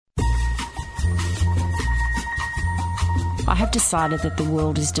have decided that the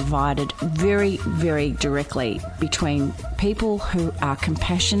world is divided very, very directly between people who are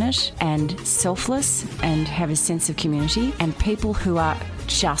compassionate and selfless and have a sense of community and people who are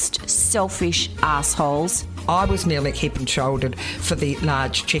just selfish assholes. I was nearly hip and shouldered for the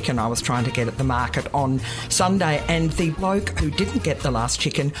large chicken I was trying to get at the market on Sunday, and the bloke who didn't get the last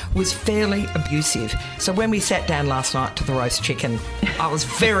chicken was fairly abusive. So when we sat down last night to the roast chicken, I was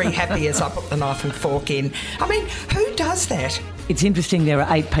very happy as I put the knife and fork in. I mean, who does that? It's interesting, there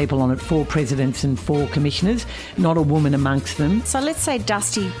are 8 people on it, 4 presidents and 4 commissioners, not a woman amongst them. So let's say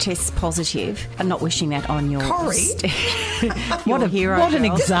Dusty tests positive. I'm not wishing that on your... Corrie? What an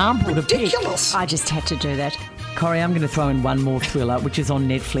example to pick. Ridiculous. I just had to do that. Corrie, I'm going to throw in one more thriller, which is on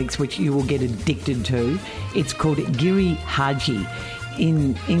Netflix, which you will get addicted to. It's called Giri Haji.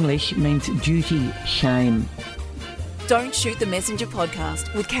 In English, means duty shame. Don't Shoot the Messenger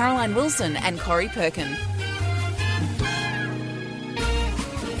podcast with Caroline Wilson and Corrie Perkin.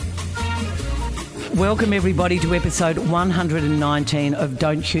 Welcome everybody to episode 119 of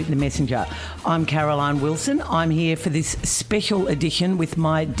Don't Shoot the Messenger. I'm Caroline Wilson. I'm here for this special edition with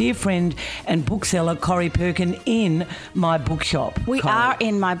my dear friend and bookseller Corrie Perkin in my bookshop. We are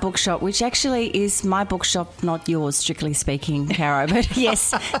in my bookshop, which actually is my bookshop, not yours, strictly speaking, Caro. But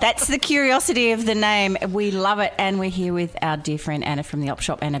yes, that's the curiosity of the name. We love it, and we're here with our dear friend Anna from the Op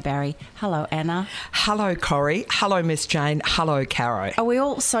Shop, Anna Barry. Hello, Anna. Hello, Corrie. Hello, Miss Jane. Hello, Caro. Are we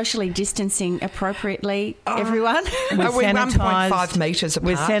all socially distancing appropriately, everyone? Are we 1.5 metres apart?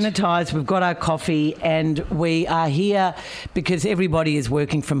 We're sanitised, we've got our coffee, and we are here because everybody is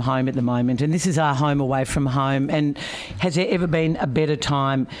working from home at the moment, and this is our home away from home. And has there ever been a better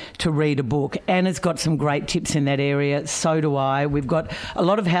time to read a book? Anna's got some great tips in that area, so do I. We've got a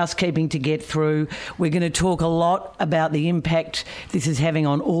lot of housekeeping to get through. We're going to talk a lot about the impact this is having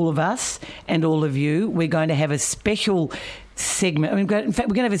on all of us and all of you. We're going to have a special segment. In fact,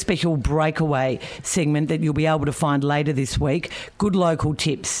 we're going to have a special breakaway segment that you'll be able to find later this week. Good local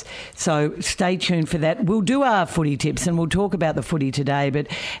tips. So stay tuned for that. We'll do our footy tips and we'll talk about the footy today, but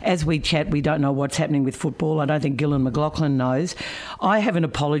as we chat, we don't know what's happening with football. I don't think Gillan McLaughlin knows. I have an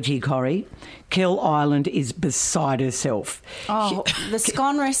apology, Corrie. Kel Ireland is beside herself. Oh, the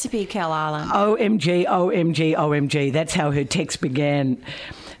scone recipe, Kel Ireland. OMG, OMG, OMG. That's how her text began.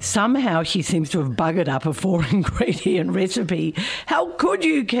 Somehow she seems to have buggered up a 4-ingredient recipe. How could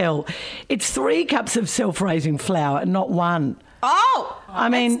you, Kel? It's 3 cups of self-raising flour and not 1. Oh, I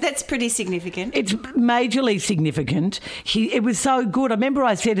mean, that's pretty significant. It's majorly significant. It was so good. I remember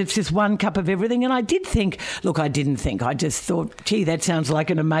I said it's just 1 cup of everything, and I didn't think. I just thought, gee, that sounds like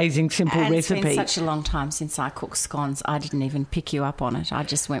an amazing, simple recipe. It's been such a long time since I cooked scones. I didn't even pick you up on it. I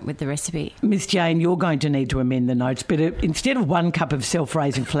just went with the recipe. Miss Jane, you're going to need to amend the notes, but instead of 1 cup of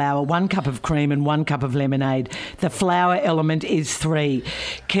self-raising flour, 1 cup of cream and 1 cup of lemonade, the flour element is 3.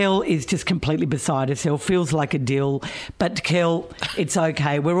 Kel is just completely beside herself, feels like a dill, but Kel, it's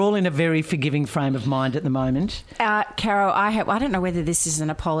okay. We're all in a very forgiving frame of mind at the moment. Caro, I don't know whether this is an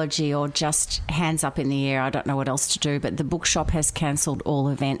apology or just hands up in the air. I don't know what else to do, but the bookshop has cancelled all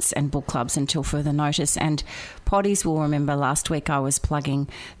events and book clubs until further notice. And Potties will remember last week I was plugging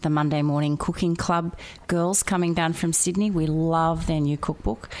the Monday Morning Cooking Club girls coming down from Sydney. We love their new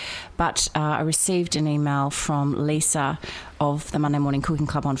cookbook. But I received an email from Lisa of the Monday Morning Cooking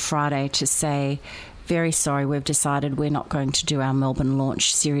Club on Friday to say, very sorry, we've decided we're not going to do our Melbourne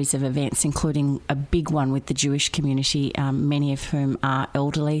launch series of events, including a big one with the Jewish community, many of whom are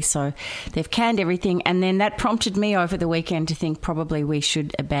elderly. So they've canned everything. And then that prompted me over the weekend to think probably we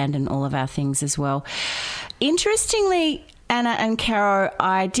should abandon all of our things as well. Interestingly, Anna and Caro,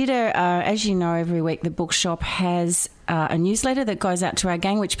 I did as you know, every week the bookshop has a newsletter that goes out to our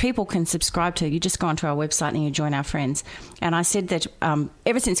gang, which people can subscribe to. You just go onto our website and you join our friends. And I said that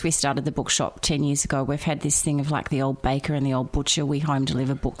ever since we started the bookshop 10 years ago, we've had this thing of like the old baker and the old butcher. We home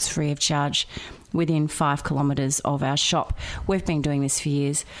deliver books free of charge within 5 kilometres of our shop. We've been doing this for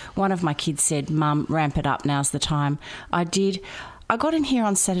years. One of my kids said, Mum, ramp it up, now's the time. I did. I got in here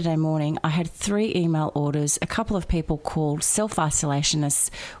on Saturday morning. I had 3 email orders. A couple of people called, self-isolationists.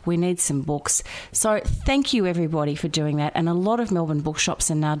 We need some books. So thank you, everybody, for doing that. And a lot of Melbourne bookshops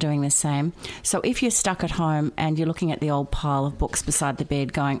are now doing the same. So if you're stuck at home and you're looking at the old pile of books beside the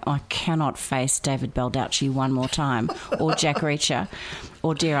bed going, I cannot face David Baldacci one more time, or Jack Reacher,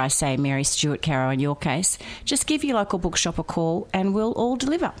 or dare I say Mary Stuart Caro in your case, just give your local bookshop a call and we'll all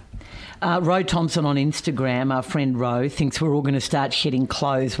deliver. Ro Thompson on Instagram, our friend Ro, thinks we're all going to start shedding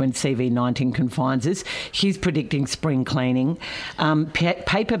clothes when CV19 confines us. She's predicting spring cleaning.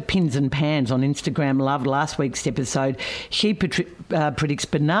 Paper Pins and Pans on Instagram loved last week's episode. She predicts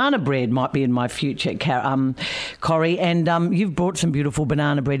banana bread might be in my future, Corrie. And you've brought some beautiful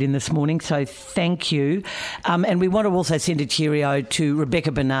banana bread in this morning, so thank you. And we want to also send a cheerio to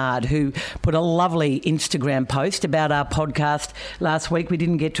Rebecca Bernard, who put a lovely Instagram post about our podcast last week. We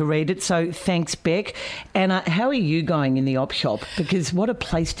didn't get to read it, so thanks, Beck. Anna, how are you going in the op shop? Because what a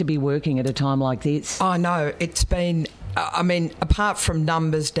place to be working at a time like this. I know. It's been, apart from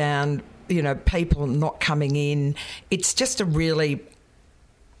numbers down, people not coming in, it's just a really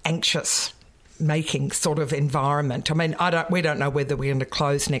anxious making sort of environment. We don't know whether we're going to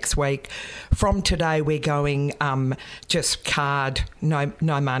close next week. From today, we're going just card, no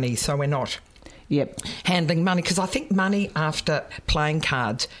money, so we're not handling money, because I think money after playing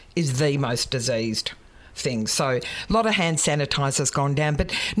cards is the most diseased thing. So a lot of hand sanitizer's gone down.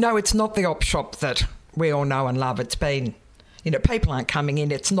 But no, it's not the op shop that we all know and love. It's been, people aren't coming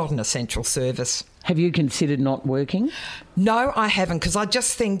in. It's not an essential service. Have you considered not working? No, I haven't, because I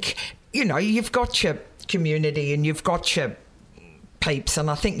just think, you've got your community and you've got your peeps, and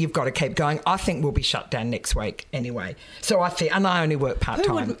I think you've got to keep going. I think we'll be shut down next week anyway. So and I only work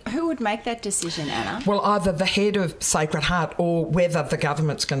part-time. Who would make that decision, Anna? Well, either the head of Sacred Heart or whether the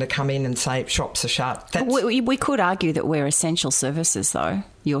government's going to come in and say shops are shut. We could argue that we're essential services, though.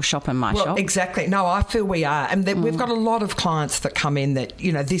 Your shop and my shop. Well, exactly. No, I feel we are. And we've got a lot of clients that come in that,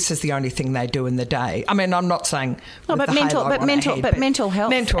 this is the only thing they do in the day. I mean, I'm not saying... No, but mental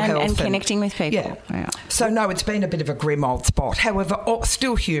health and connecting with people. Yeah. So, no, it's been a bit of a grim old spot. However,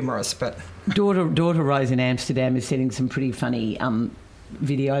 still humorous, but... Daughter Rose in Amsterdam is setting some pretty funny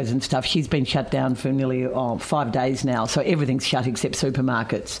videos and stuff. She's been shut down for nearly 5 days now, so everything's shut except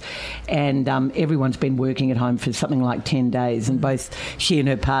supermarkets, and everyone's been working at home for something like 10 days, and both she and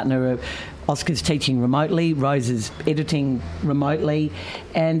her partner are... Oscar's teaching remotely, Rose is editing remotely,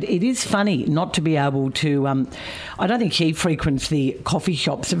 and it is funny not to be able to... I don't think she frequents the coffee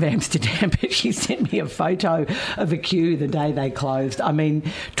shops of Amsterdam, but she sent me a photo of a queue the day they closed. I mean,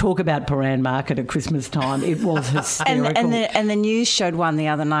 talk about Paran Market at Christmas time. It was hysterical. and the news showed one the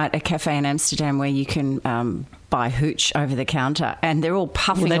other night, a cafe in Amsterdam where you can... buy hooch over the counter, and they're all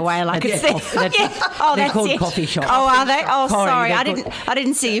puffing away like it's they're called coffee shops. Oh, are they? Oh, sorry, I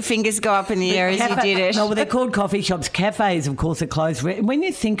didn't see your fingers go up in the air as you did it. No, well, they're called coffee shops. Cafes, of course, are closed. When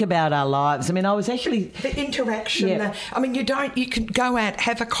you think about our lives, I was actually the interaction. Yeah. You can go out,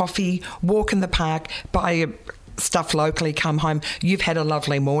 have a coffee, walk in the park, buy your stuff locally, come home, you've had a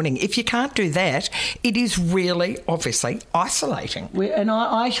lovely morning. If you can't do that, it is really, obviously, isolating.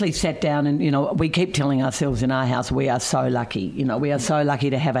 I actually sat down and, we keep telling ourselves in our house we are so lucky. We are so lucky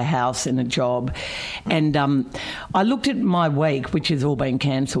to have a house and a job. And I looked at my week, which has all been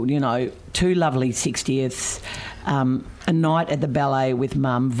cancelled, 2 lovely 60ths, a night at the ballet with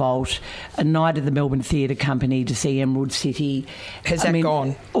Mum, Volt, a night at the Melbourne Theatre Company to see Emerald City. Has that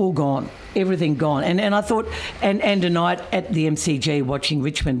gone? All gone. Everything gone. And I thought, and a night at the MCG watching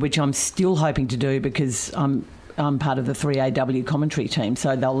Richmond, which I'm still hoping to do because I'm part of the 3AW commentary team,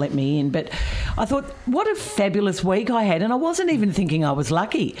 so they'll let me in. But I thought, what a fabulous week I had, and I wasn't even thinking I was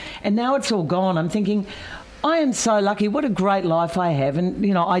lucky. And now it's all gone. I'm thinking... I am so lucky. What a great life I have. And,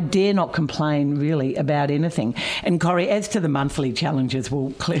 I dare not complain really about anything. And, Corrie, as to the monthly challenges,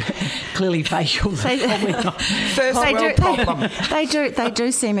 well, clearly facials They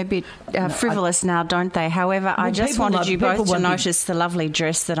do seem a bit frivolous now, don't they? However, I just wanted you both to notice the lovely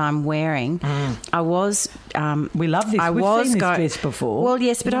dress that I'm wearing. I was... we love this. We've seen this dress before. Well,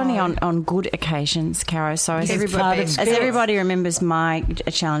 yes, but only on good occasions, Caro. So as everybody remembers, my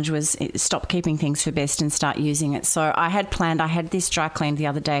challenge was stop keeping things for best and start using it. So I had this dry cleaned the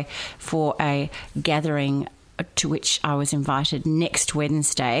other day for a gathering to which I was invited next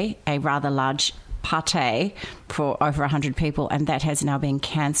Wednesday, a rather large party for over 100 people, and that has now been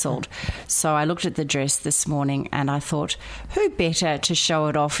cancelled. So I looked at the dress this morning and I thought, who better to show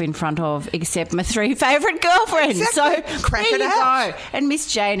it off in front of except my 3 favourite girlfriends? Exactly. So there you go. And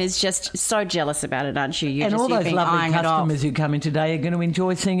Miss Jane is just so jealous about it, aren't you? And all those lovely customers who come in today are going to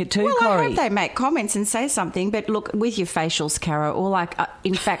enjoy seeing it too, Corrie. I hope they make comments and say something. But look, with your facials, Caro, or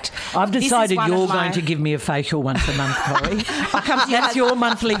in fact... I've decided you're going to give me a facial once a month, Corrie. That's your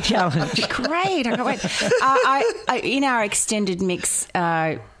monthly challenge. Great. I can't wait. In our extended mix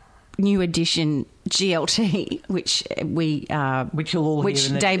new addition GLT, which you'll all hear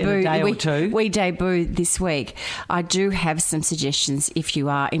in a day or two. We debut this week. I do have some suggestions if you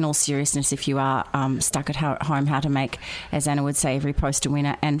are, in all seriousness, if you are stuck at home, how to make, as Anna would say, every post a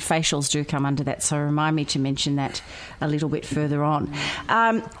winner. And facials do come under that, so remind me to mention that a little bit further on.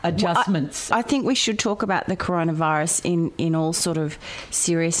 Adjustments. I think we should talk about the coronavirus in all sort of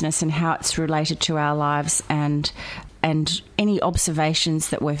seriousness and how it's related to our lives and any observations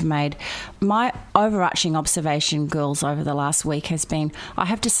that we've made. My overarching observation, girls, over the last week has been I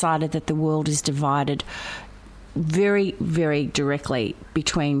have decided that the world is divided very, very directly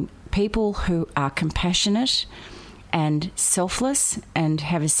between people who are compassionate and selfless and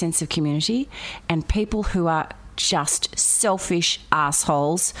have a sense of community and people who are just selfish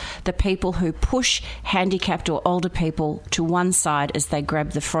assholes, the people who push handicapped or older people to one side as they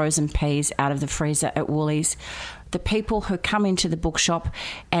grab the frozen peas out of the freezer at Woolies, the people who come into the bookshop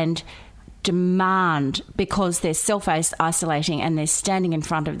and demand, because they're self-isolating and they're standing in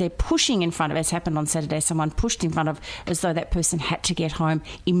front of, they're pushing in front of, as happened on Saturday, someone pushed in front of as though that person had to get home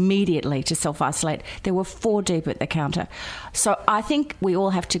immediately to self-isolate. There were 4 deep at the counter. So I think we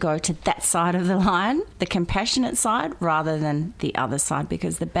all have to go to that side of the line, the compassionate side, rather than the other side,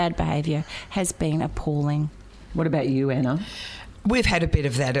 because the bad behaviour has been appalling. What about you, Anna? We've had a bit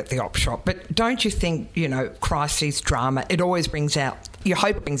of that at the op shop, but don't you think, crises, drama, it always brings out, you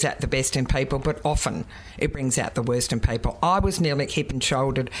hope it brings out the best in people, but often it brings out the worst in people. I was nearly hip and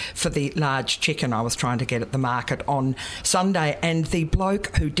shouldered for the large chicken I was trying to get at the market on Sunday, and the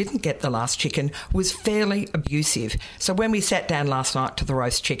bloke who didn't get the last chicken was fairly abusive. So when we sat down last night to the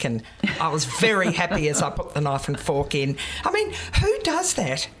roast chicken, I was very happy as I put the knife and fork in. I mean, who does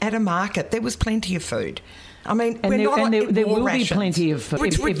that at a market? There was plenty of food. I mean, and there will rations. Be plenty of food.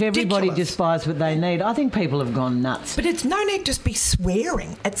 If everybody just buys what they need, I think people have gone nuts. But it's no need to be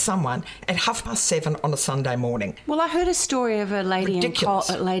swearing at someone at 7:30 on a Sunday morning. Well, I heard a story of a lady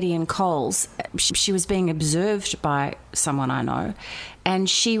in Coles. She was being observed by someone I know, and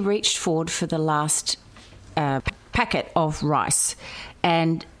she reached forward for the last packet of rice,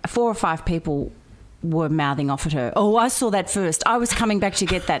 and 4 or 5 people were mouthing off at her. Oh, I saw that first. I was coming back to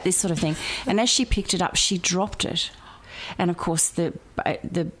get that, this sort of thing. And as she picked it up, she dropped it. And, of course, the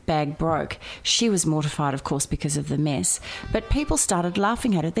bag broke. She was mortified, of course, because of the mess. But people started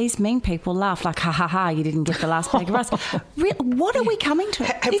laughing at her. These mean people laughed like, ha, ha, ha, you didn't get the last bag of rice. What are we coming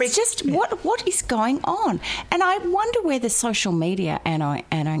to? It's just, what is going on? And I wonder whether social media, Anna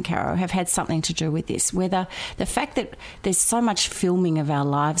and Caro, have had something to do with this, whether the fact that there's so much filming of our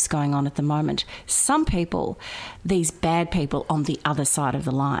lives going on at the moment, some people, these bad people on the other side of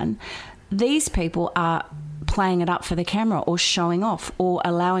the line, these people are playing it up for the camera or showing off or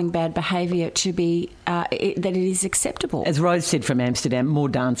allowing bad behaviour to be that it is acceptable. As Rose said from Amsterdam, more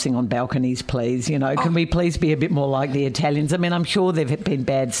dancing on balconies, please. Can we please be a bit more like the Italians? I mean, I'm sure there have been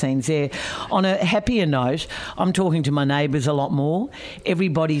bad scenes there. On a happier note, I'm talking to my neighbours a lot more.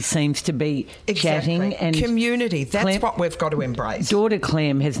 Everybody seems to be chatting. And community, that's what we've got to embrace. Daughter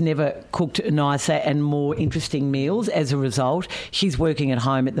Clem has never cooked nicer and more interesting meals as a result. She's working at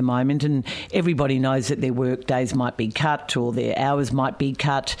home at the moment, and everybody knows that their work days might be cut or their hours might be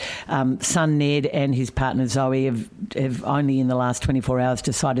cut. Son Ned and his partner Zoe have only in the last 24 hours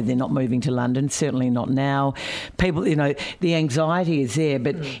decided they're not moving to London, certainly not now. People, the anxiety is there,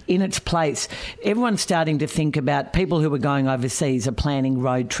 but in its place, everyone's starting to think about people who are going overseas are planning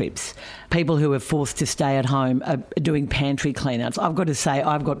road trips. People who are forced to stay at home are doing pantry clean-outs. I've got to say,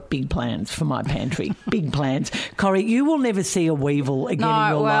 I've got big plans for my pantry. Big plans. Corrie, you will never see a weevil again in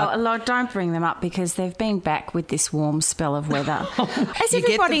your life. No, don't bring them up because they've been back with this warm spell of weather. As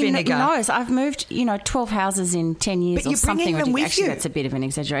everybody knows, I've moved, 12 houses in 10 years or something. Actually, that's a bit of an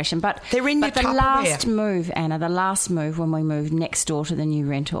exaggeration. But they're in your Tupperware. Last move, Anna, the last move when we moved next door to the new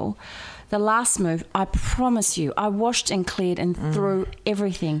rental, the last move, I promise you, I washed and cleared and threw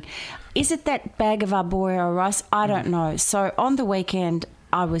everything. Is it that bag of arborio rice? I don't know. So on the weekend,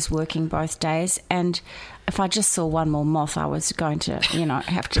 I was working both days, and if I just saw one more moth, I was going to,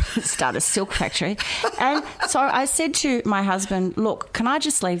 have to start a silk factory. And so I said to my husband, look, can I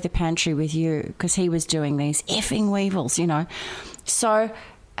just leave the pantry with you? Because he was doing these effing weevils, So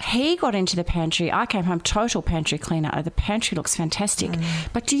he got into the pantry. I came home, total pantry cleaner. The pantry looks fantastic.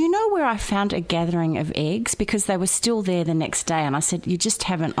 But do you know where I found a gathering of eggs? Because they were still there the next day. And I said, you just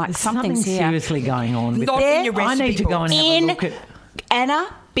haven't, something's here. Seriously going on with Not in your recipe I need to go and have a look at...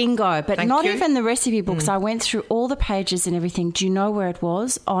 Anna, bingo. But not even the recipe books. I went through all the pages and everything. Do you know where it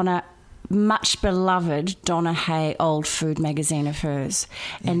was? On a much beloved Donna Hay old food magazine of hers.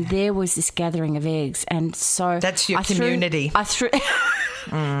 And there was this gathering of eggs. And so... That's your community. I threw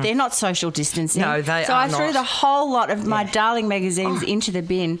They're not social distancing. No, they so are I threw not. the whole lot of my darling magazines into the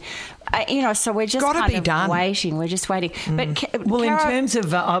bin. So we're just Gotta kind be of done. waiting. We're just waiting. But Well, in Cara- terms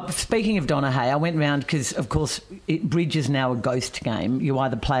of, speaking of Donna Hay, I went round because, of course, bridge is now a ghost game. You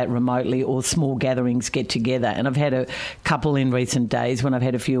either play it remotely or small gatherings get together. And I've had a couple in recent days when I've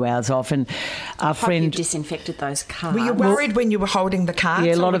had a few hours off. And our hope you've friend... disinfected those cards. Were you worried when you were holding the cards?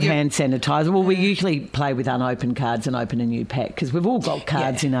 Yeah, a or lot were of you- hand sanitizer. Well, we usually play with unopened cards and open a new pack because we've all got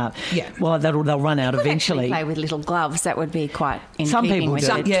cards in our... Yeah. Well, they'll run out Could eventually. actually play with little gloves. That would be quite in Some keeping people with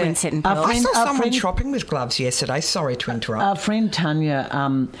do. the Yeah. twin set and Our pearls. I friend- saw our someone friend- shopping with gloves yesterday. Sorry to interrupt. Our friend Tanya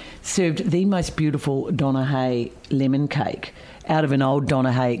served the most beautiful Donna Hay lemon cake out of an old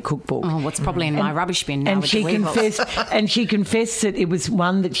Donna Hay cookbook. Oh, what's probably in my rubbish bin now And with she the weevils. confessed that it was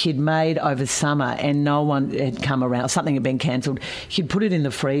one that she'd made over summer and no one had come around. Something had been cancelled. She'd put it in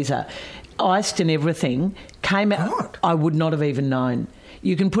the freezer, iced and everything. Came out. God. I would not have even known.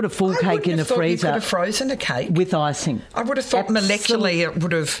 You can put a full I cake wouldn't in the have thought freezer You could have frozen a cake. with icing. I would have thought molecularly it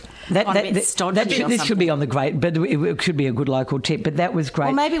would have. On a bit stodgy or This should be on the great, but it should be a good local tip. But that was great.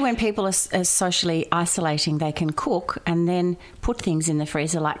 Well, maybe when people are socially isolating, they can cook and then put things in the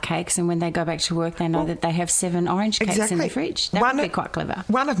freezer like cakes, and when they go back to work, they know that they have 7 orange cakes in the fridge. That would be quite clever.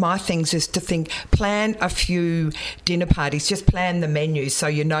 One of my things is to plan a few dinner parties, just plan the menus so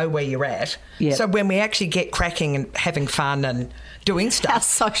you know where you're at. Yeah. So when we actually get cracking and having fun and doing Our stuff.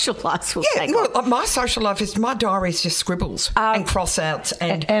 social lives will Yeah, take off. well, my social life is my diary is just scribbles and cross-outs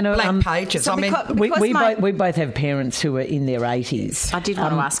and and, blank pages. so I mean, because we both have parents who are in their 80s. I did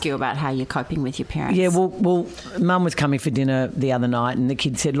want to ask you about how you're coping with your parents. Yeah, well, Mum was coming for dinner the other night, and the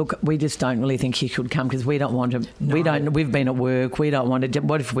kids said, "Look, we just don't really think she should come because we don't want to. We've been at work. We don't want to.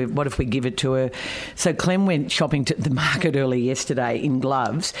 What if we give it to her?" So Clem went shopping to the market early yesterday in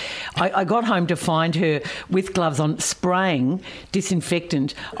gloves. I got home to find her with gloves on, spraying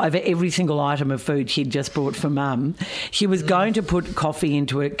disinfectant over every single item of food she'd just brought for Mum. She was going to put coffee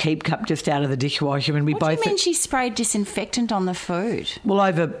into a keep cup just out of the dishwasher, and we What both. do you mean she sprayed disinfectant on the food? Well,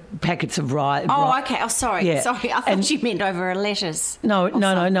 over packets of rice. Oh, okay. Oh, sorry. Yeah. Sorry. I thought you meant over a lettuce. No.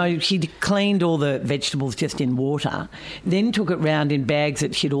 She'd cleaned all the vegetables just in water, then took it round in bags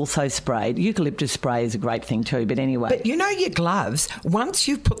that she'd also sprayed. Eucalyptus spray is a great thing too, but anyway. But you know your gloves, once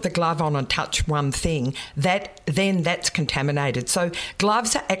you've put the glove on and touch one thing, that's contaminated. So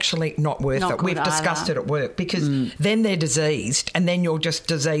gloves are actually not worth Not it. good We've discussed either. it at work because then they're diseased and then you're just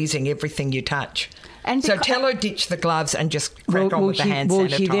diseasing everything you touch. And so beca- tell her ditch the gloves and just crack on with the hand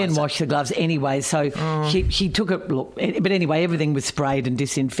sanitizer. she then washed the gloves anyway, so she took it. Look, but anyway, everything was sprayed and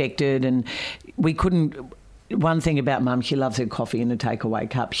disinfected, and we couldn't. One thing about Mum, she loves her coffee in a takeaway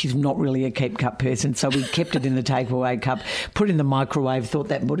cup. She's not really a keep cup person, so we kept it in the takeaway cup, put it in the microwave, thought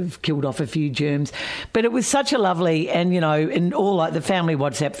that would have killed off a few germs. But it was such a lovely, and and all like the family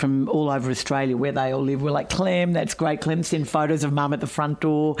WhatsApp from all over Australia where they all live. We're like, Clem, that's great. Clem sent photos of Mum at the front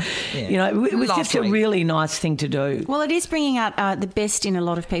door. Yeah. It was just a Lovely. really nice thing to do. Well, it is bringing out the best in a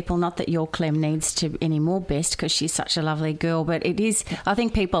lot of people. Not that your Clem needs to any more best because she's such a lovely girl, but it is. I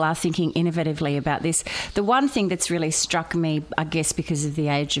think people are thinking innovatively about this. The one thing that's really struck me, I guess because of the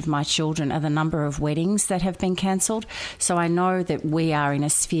age of my children, are the number of weddings that have been cancelled. So I know that we are in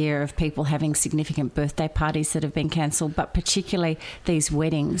a sphere of people having significant birthday parties that have been cancelled, but particularly these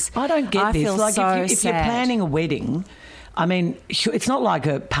weddings. I don't get this. Feel Like so if you're sad. planning a wedding, I mean, it's not like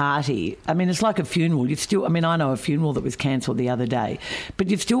a party. I mean, it's like a funeral. I know a funeral that was cancelled the other day, but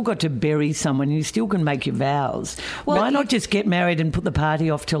you've still got to bury someone. You still can make your vows. Well, Why not just get married and put the party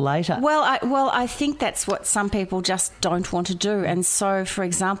off till later? Well, I think that's what some people just don't want to do. And so, for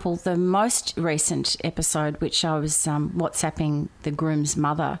example, the most recent episode, which I was WhatsApping the groom's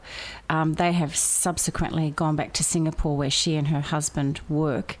mother, they have subsequently gone back to Singapore where she and her husband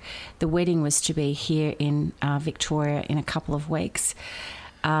work. The wedding was to be here in Victoria in a couple of weeks.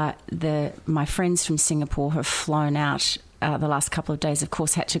 My friends from Singapore have flown out the last couple of days, of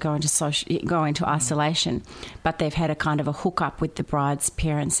course, had to go into isolation, but they've had a kind of a hookup with the bride's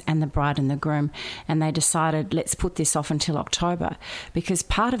parents and the bride and the groom, and they decided, let's put this off until October, because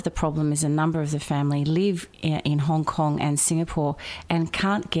part of the problem is a number of the family live in Hong Kong and Singapore and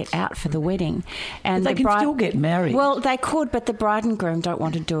can't get out for the wedding. And But they can still get married. Well, they could, but the bride and groom don't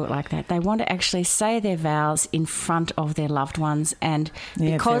want to do it like that. They want to actually say their vows in front of their loved ones, and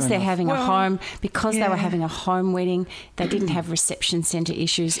Yeah, because fair they're enough. having Well, a home, because they were yeah. having a home wedding, they didn't have reception centre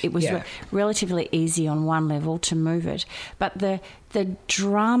issues. It was Yeah. relatively easy on one level to move it. But the the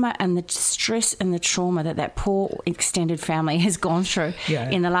drama and the stress and the trauma that poor extended family has gone through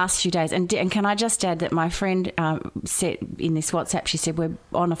in the last few days. And can I just add that my friend said in this WhatsApp, she said, we're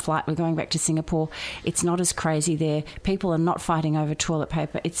on a flight, we're going back to Singapore. It's not as crazy there. People are not fighting over toilet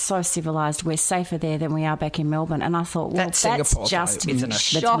paper. It's so civilised. We're safer there than we are back in Melbourne. And I thought, well, that's just though, isn't it?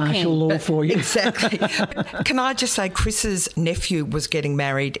 shocking. That's martial law for you. Exactly. Can I just say, Chris's nephew was getting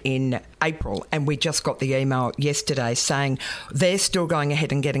married in April, and we just got the email yesterday saying they're still going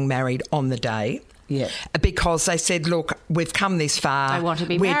ahead and getting married on the day. Yeah. Because they said, look, we've come this far. I want to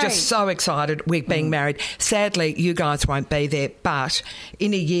be We're married. just so excited. We're being married. Sadly, you guys won't be there, but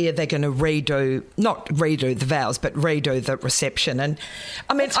in a year they're going to not redo the vows, but redo the reception. And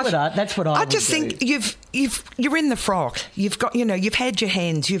I mean, that's what I I would just do. think you're in the frock. You've got, you've had your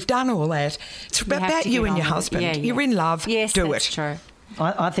hands. You've done all that. It's have about to you get and your on with it. husband. Yeah, yeah. You're in love. Yes, do that's it. true.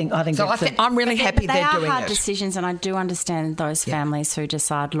 I think So I'm really happy They they're are doing hard it. decisions, and I do understand those families who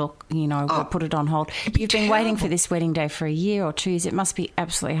decide, look, we'll put it on hold. it'd be You've been waiting for terrible. this wedding day for a year or 2 years. It must be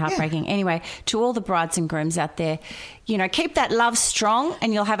absolutely heartbreaking. Anyway, to all the brides and grooms out there, keep that love strong,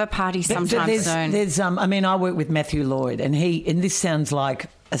 and you'll have a party sometime soon. There's I work with Matthew Lloyd, and this sounds like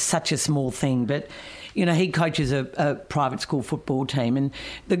such a small thing, but he coaches a private school football team, and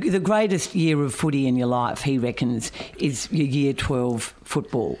the greatest year of footy in your life, he reckons, is your year 12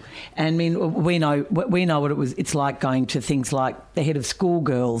 football. And I mean, we know what it's like going to things like the head of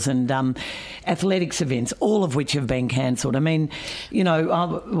schoolgirls and athletics events, all of which have been cancelled. I mean,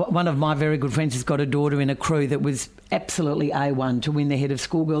 one of my very good friends has got a daughter in a crew that was absolutely A1 to win the head of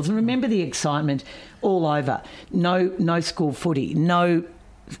schoolgirls. And remember the excitement all over. No school footy, no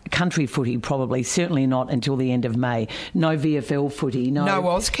country footy, probably, certainly not until the end of May. No VFL footy. No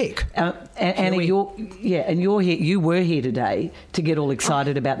Auskick. Anna, you're here. You were here today to get all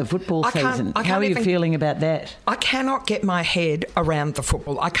excited about the football season. How are you feeling about that? I cannot get my head around the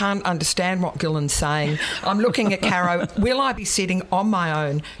football. I can't understand what Gillen's saying. I'm looking at Caro. Will I be sitting on my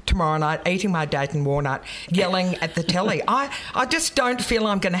own tomorrow night, eating my Dayton walnut, yelling at the telly? I just don't feel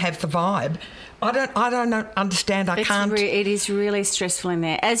I'm going to have the vibe. I don't understand. It is really stressful in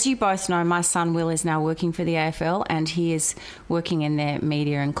there. As you both know, my son Will is now working for the AFL, and he is working in their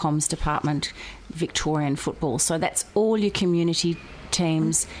media and comms department, Victorian football. So that's all your community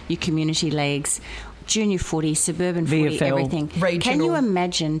teams, your community leagues, junior footy, suburban footy, VFL, everything. regional. Can you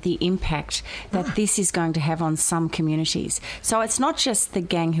imagine the impact that this is going to have on some communities? So it's not just the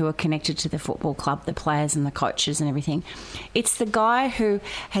gang who are connected to the football club, the players and the coaches and everything. It's the guy who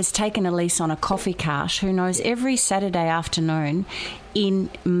has taken a lease on a coffee cart, who knows every Saturday afternoon in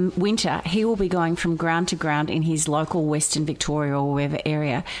winter he will be going from ground to ground in his local Western Victoria or wherever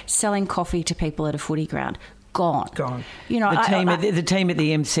area, selling coffee to people at a footy ground. Gone. The team at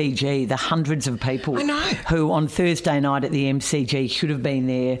the MCG, the hundreds of people who on Thursday night at the MCG should have been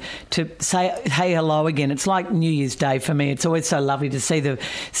there to say hey hello again. It's like New Year's Day for me. It's always so lovely to see the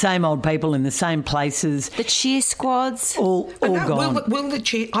same old people in the same places. The cheer squads. All gone.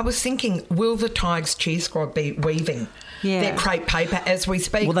 I was thinking, will the Tigers cheer squad be weaving their crepe paper as we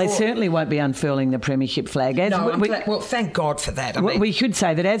speak? Well, they certainly won't be unfurling the premiership flag. Well, thank God for that. We should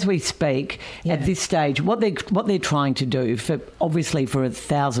say that as we speak at this stage, what they're trying to do, obviously for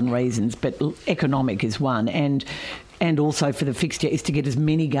 1,000 reasons, but economic is one, and also for the fixture, is to get as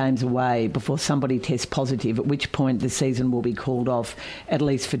many games away before somebody tests positive, at which point the season will be called off at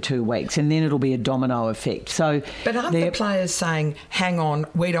least for 2 weeks, and then it'll be a domino effect. But aren't the players saying, hang on,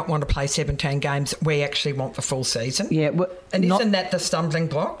 we don't want to play 17 games, we actually want the full season? Yeah. Isn't that the stumbling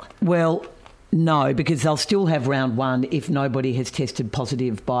block? Well, no, because they'll still have round one if nobody has tested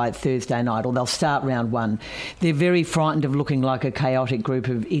positive by Thursday night, or they'll start round one. They're very frightened of looking like a chaotic group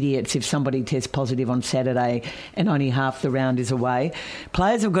of idiots if somebody tests positive on Saturday and only half the round is away.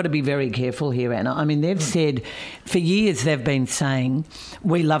 Players have got to be very careful here, Anna. I mean, they've said, for years they've been saying,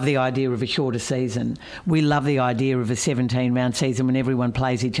 we love the idea of a shorter season. We love the idea of a 17-round season when everyone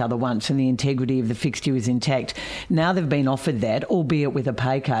plays each other once and the integrity of the fixture is intact. Now they've been offered that, albeit with a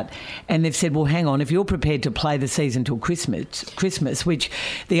pay cut, and they've said, well, hang on, if you're prepared to play the season till Christmas, which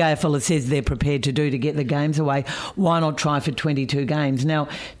the AFL says they're prepared to do to get the games away, why not try for 22 games? Now,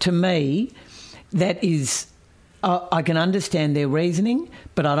 to me, that is... I can understand their reasoning,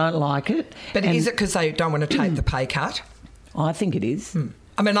 but I don't like it. But is it because they don't want to take the pay cut? I think it is.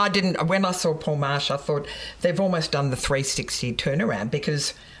 I mean, when I saw Paul Marsh, I thought they've almost done the 360 turnaround,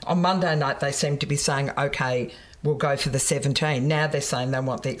 because on Monday night they seemed to be saying, OK, we'll go for the 17. Now they're saying they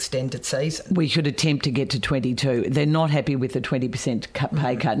want the extended season. We should attempt to get to 22. They're not happy with the 20%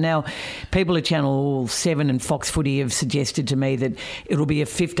 pay cut. Now, people at Channel 7 and Fox Footy have suggested to me that it'll be a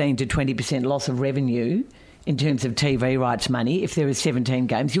 15 to 20% loss of revenue in terms of TV rights money if there are 17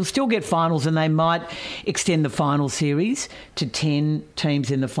 games. You'll still get finals, and they might extend the final series to 10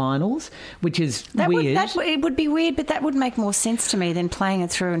 teams in the finals, which is weird. It would be weird, but that would make more sense to me than playing it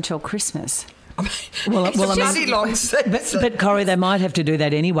through until Christmas. But Corrie, they might have to do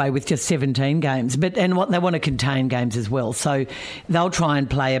that anyway with just 17 games. They want to contain games as well, so they'll try and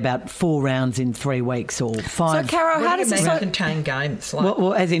play about 4 rounds in 3 weeks or 5. So, Caro, how does it contain games?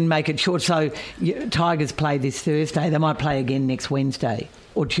 Well, as in make it short. So, Tigers play this Thursday. They might play again next Wednesday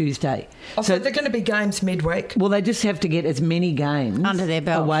or Tuesday. So they're going to be games midweek? Well, they just have to get as many games under their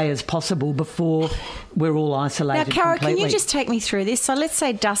belt away as possible before we're all isolated. Now, Caro, completely. can you just take me through this? So let's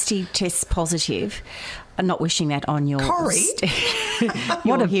say Dusty tests positive. I'm not wishing that on your... Corrie?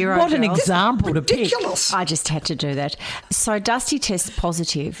 What an example Ridiculous. to pick. I just had to do that. So Dusty tests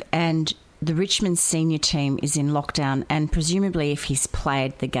positive and the Richmond senior team is in lockdown, and presumably if he's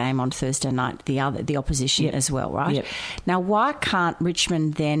played the game on Thursday night, the opposition as well, right? Yep. Now, why can't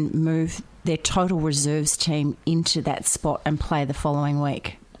Richmond then move their total reserves team into that spot and play the following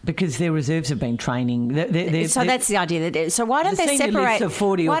week? Because their reserves have been training. So that's the idea. So why don't they separate? Lists of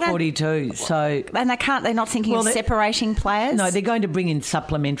 40 or 42. So and they can't. They're not thinking of separating players. No, they're going to bring in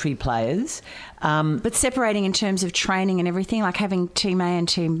supplementary players. But separating in terms of training and everything, like having Team A and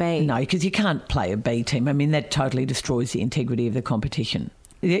Team B. No, because you can't play a B team. I mean, that totally destroys the integrity of the competition.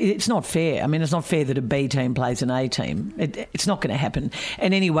 It's not fair. I mean, it's not fair that a B team plays an A team. It's not going to happen.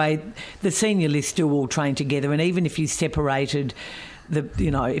 And anyway, the senior list still all train together. And even if you separated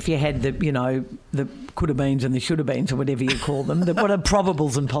if you had the could-have-beens and the should-have-beens or whatever you call them, what are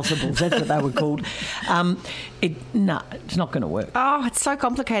probables and possibles, that's what they were called. It's not going to work. Oh, it's so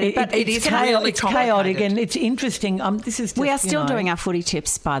complicated. But it's chaotic and it's interesting. This is just, we are still doing our footy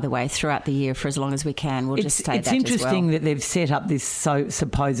tips, by the way, throughout the year for as long as we can. We'll just say that as well. It's interesting that they've set up this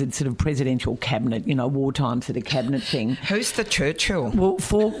supposed sort of presidential cabinet, wartime sort of cabinet thing. Who's the Churchill?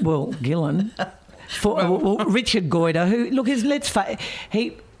 Gillan. Richard Goyder, who,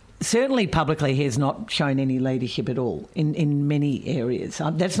 he certainly publicly has not shown any leadership at all in many areas.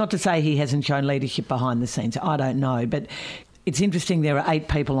 That's not to say he hasn't shown leadership behind the scenes. I don't know, but it's interesting there are 8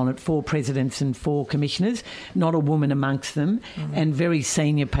 people on it, 4 presidents and 4 commissioners, not a woman amongst them, and very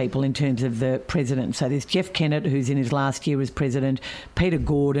senior people in terms of the president. So there's Jeff Kennett, who's in his last year as president, Peter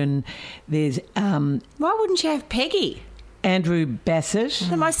Gordon, there's... Why wouldn't you have Peggy? Andrew Bassett.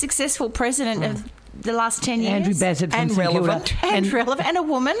 The most successul president of the last 10 years. Andrew Bassett from St relevant. And relevant. And a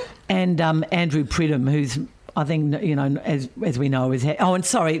woman. And Andrew Pridham, who's, I think, as we know, is... Oh, and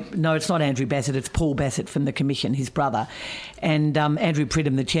sorry, no, it's not Andrew Bassett, it's Paul Bassett from the Commission, his brother. And Andrew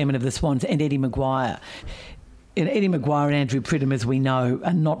Pridham, the chairman of the Swans, and Eddie Maguire. And Eddie Maguire and Andrew Pridham, as we know,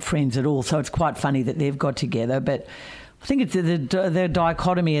 are not friends at all, so it's quite funny that they've got together. But I think it's the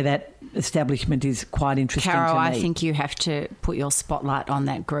dichotomy of that establishment is quite interesting Caro, to me. I think you have to put your spotlight on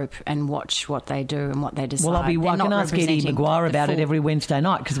that group and watch what they do and what they decide. Well, I can ask Eddie Maguire about it every Wednesday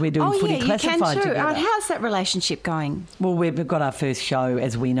night because we're doing Footy Classified you can too. together. How's that relationship going? Well, we've got our first show,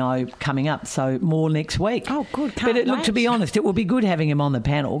 as we know, coming up, so more next week. Oh, good. Look, to be honest, it will be good having him on the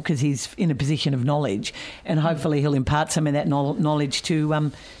panel because he's in a position of knowledge and hopefully he'll impart some of that knowledge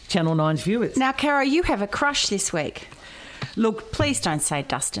to Channel 9's viewers. Now, Caro, you have a crush this week. Look, please don't say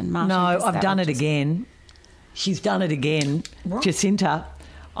Dustin Martin. No, I've done it again. She's done it again. What? Jacinta.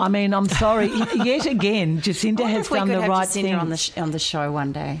 I mean, I'm sorry. Yet again, Jacinta has done the right thing. On the show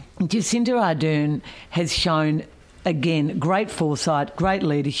one day. Jacinta Ardern has shown, again, great foresight, great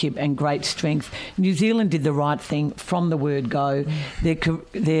leadership and great strength. New Zealand did the right thing from the word go.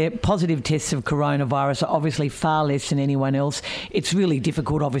 Their positive tests of coronavirus are obviously far less than anyone else. It's really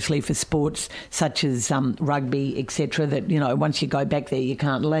difficult, obviously, for sports such as rugby, etc., that, once you go back there, you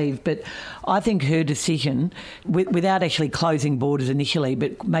can't leave. But I think her decision, without actually closing borders initially,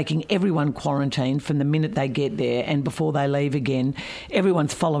 but making everyone quarantine from the minute they get there and before they leave again,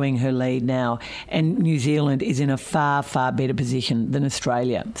 everyone's following her lead now. And New Zealand is in a far, far better position than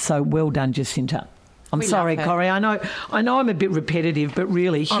Australia. So well done, Jacinta. I'm sorry, Corrie. I know I'm a bit repetitive, but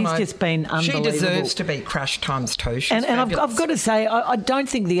really, she's just been unbelievable. She deserves to be crushed times 2. She's and I've got to say, I don't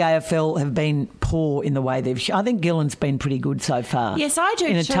think the AFL have been poor in the way they've... I think Gillen's been pretty good so far. Yes, I do.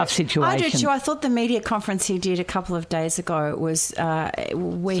 In a tough situation. I do too. I thought the media conference he did a couple of days ago was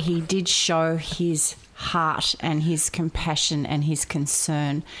where he did show his heart and his compassion and his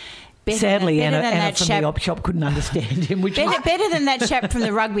concern. Sadly, Anna from the op shop couldn't understand him. Better than that chap from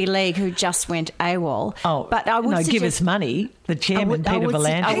the rugby league who just went AWOL. Oh, but I would give us money. The chairman, I Peter would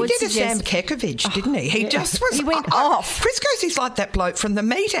Valanti. I He would did a Sam suggest- Kekovich, didn't he? He just was. He went off. Chris goes, he's like that bloke from the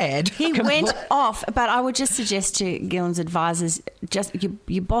meat ad. He went off, but I would just suggest to Gillen's advisors, just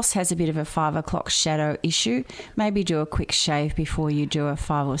your boss has a bit of a 5 o'clock shadow issue. Maybe do a quick shave before you do a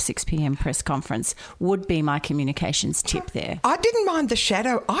 5 or 6 p.m. press conference would be my communications tip there. I didn't mind the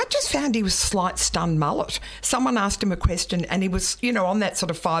shadow. I just found he was slight stunned mullet. Someone asked him a question and he was, on that sort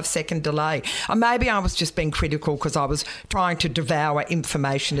of 5-second delay. Maybe I was just being critical because I was trying to devour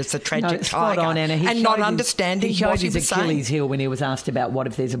information as a tragic spot tiger on, Anna. and not understanding he showed what he his was Achilles saying. heel when he was asked about what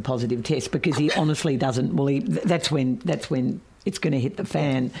if there's a positive test, because he honestly doesn't. Well, that's when it's going to hit the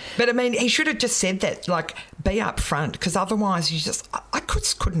fan. But he should have just said that, like, be up front, because otherwise I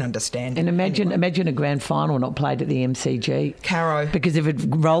couldn't understand. And it. imagine a grand final not played at the MCG. Caro. Because if it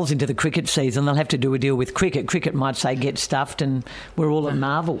rolls into the cricket season, they'll have to do a deal with cricket. Cricket might say get stuffed and we're all at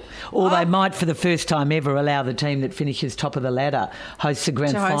Marvel. Or they might, for the first time ever, allow the team that finishes top of the ladder host the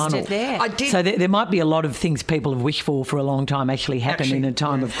grand To host final. it there. I did. So there might be a lot of things people have wished for a long time actually happen in a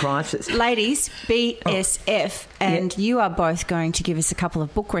time of crisis. Ladies, BSF, and you are both going to give us a couple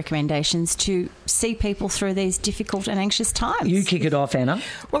of book recommendations to see people through these difficult and anxious times. You kick it off, Anna.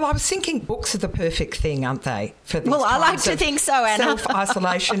 Well, I was thinking books are the perfect thing, aren't they? For these Well, I like times to of think so, Anna.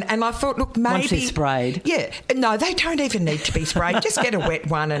 Self-isolation. And I thought, look, maybe... Once they're sprayed. Yeah. No, they don't even need to be sprayed. Just get a wet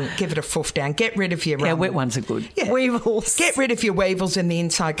one and give it a foof down. Get rid of your... Yeah, wet ones are good. Yeah. Weevils. Get rid of your weevils in the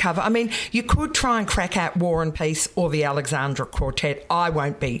inside cover. You could try and crack out War and Peace or the Alexandra Quartet. I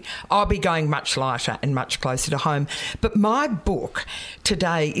won't be. I'll be going much lighter and much closer to home. But my book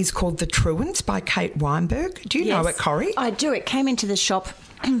today is called The Truants by Kate Weinberg. Do you know it, Corrie? I do. It came into the shop,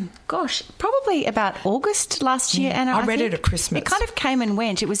 gosh, probably about August last year. And I read think it at Christmas. It kind of came and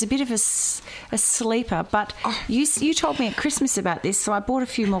went. It was a bit of a sleeper. But you told me at Christmas about this, so I bought a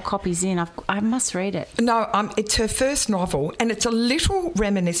few more copies in. I must read it. No, it's her first novel, and it's a little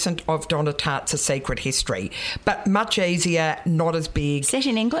reminiscent of Donna Tartt's A Secret History, but much easier, not as big. Set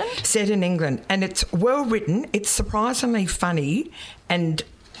in England? Set in England. And it's well written. It's surprisingly funny and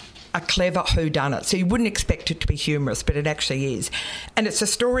a clever whodunit. So you wouldn't expect it to be humorous, but it actually is. And it's a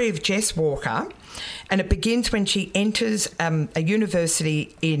story of Jess Walker, and it begins when she enters a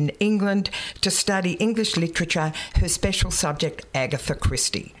university in England to study English literature, her special subject, Agatha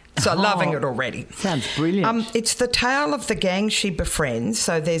Christie. So loving it already. Sounds brilliant. It's the tale of the gang she befriends.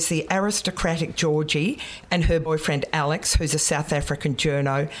 So there's the aristocratic Georgie and her boyfriend Alex, who's a South African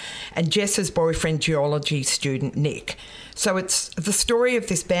journo, and Jess's boyfriend, geology student Nick. So it's the story of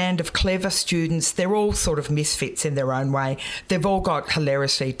this band of clever students. They're all sort of misfits in their own way. They've all got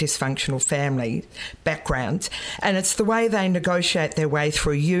hilariously dysfunctional family backgrounds. And it's the way they negotiate their way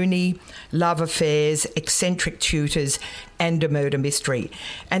through uni, love affairs, eccentric tutors, and a murder mystery.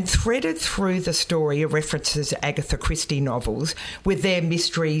 And threaded through the story are references to Agatha Christie novels with their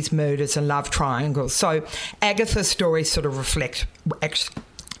mysteries, murders and love triangles. So Agatha's stories sort of reflect...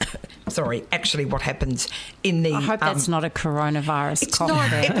 actually what happens in the... I hope that's not a coronavirus It's cough not.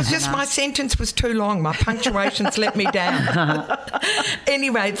 there, It was just Anna. my sentence was too long. My punctuations let me down.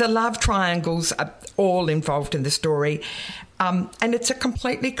 Anyway, the love triangles are all involved in the story. And it's a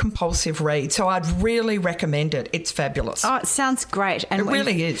completely compulsive read, so I'd really recommend it. It's fabulous. Oh, it sounds great. And It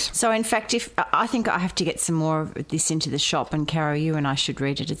really is. So, in fact, I think I have to get some more of this into the shop, and Caro, you and I should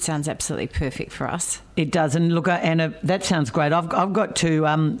read it. It sounds absolutely perfect for us. It does. And look, Anna, that sounds great. I've got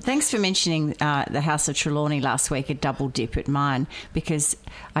to... Thanks for mentioning the House of Trelawney last week, a double dip at mine, because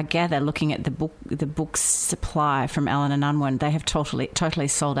I gather, looking at the book's supply from Allen and Unwin, they have totally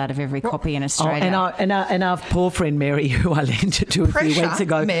sold out of every copy in Australia. And our poor friend Mary, who I lent it to a few Pressure, weeks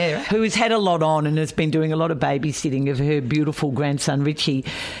ago, Mary. who has had a lot on and has been doing a lot of babysitting of her beautiful grandson Richie,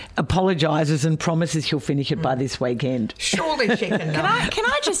 apologises and promises she'll finish it by this weekend. Surely she can know. Can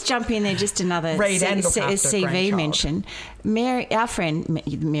I just jump in there, just another Read and look after CV grandchild. mention? Mary, our friend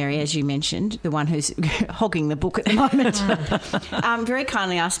Mary, as you mentioned, the one who's hogging the book at the moment, very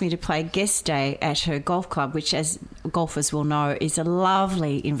kindly asked me to play guest day at her golf club, which, as golfers will know, is a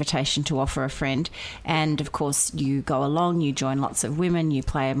lovely invitation to offer a friend. And, of course, you go along, you join lots of women, you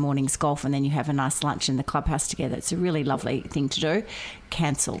play a morning's golf, and then you have a nice lunch in the clubhouse together. It's a really lovely thing to do.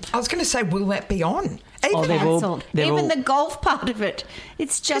 Cancelled. I was going to say, will that be on? Oh, they've all- Cancelled. they're Even all- the golf part of it,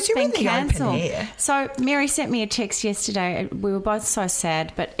 it's just you're been in the open cancelled. air. So Mary sent me a text yesterday. We were both so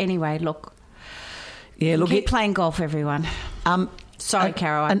sad, but anyway, look, Yeah, look, keep playing golf, everyone. Sorry,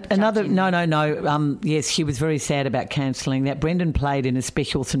 Carol. Another no. Yes, she was very sad about cancelling that. Brendan played in a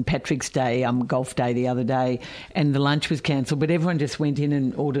special St Patrick's Day golf day the other day, and the lunch was cancelled. But everyone just went in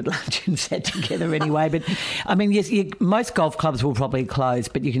and ordered lunch and sat together anyway. But I mean, yes, most golf clubs will probably close,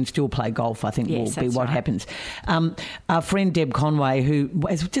 but you can still play golf. I think will be what happens. Our friend Deb Conway, who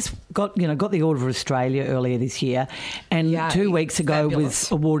has just got the Order of Australia earlier this year, and 2 weeks ago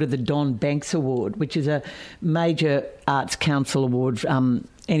was awarded the Don Banks Award, which is a major Arts Council award.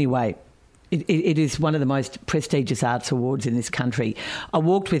 Anyway, it is one of the most prestigious arts awards in this country. I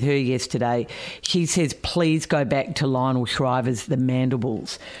walked with her yesterday. She says, please go back to Lionel Shriver's The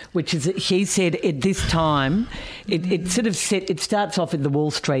Mandibles, which is, she said, at this time, it starts off at the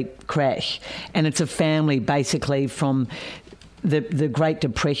Wall Street crash, and it's a family basically from the Great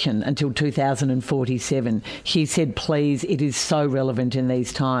Depression until 2047. She said, please, it is so relevant in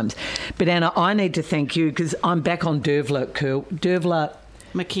these times. But Anna, I need to thank you because I'm back on Dervla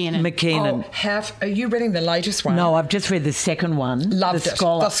McKiernan. Oh, are you reading the latest one? No, I've just read the second one. Loved it.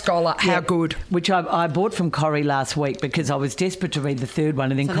 The Scholar. How good. Which I bought from Corrie last week because I was desperate to read the third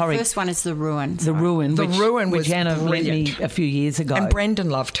one. And then Corrie... the first one is The Ruin. The Ruin. Which Anna brilliant. lent me a few years ago. And Brendan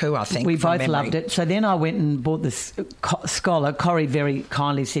loved too, I think. We both loved it. So then I went and bought the Scholar. Corrie very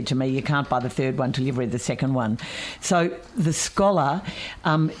kindly said to me, you can't buy the third one till you've read the second one. So the Scholar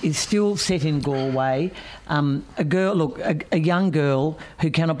is still set in Galway. A young girl who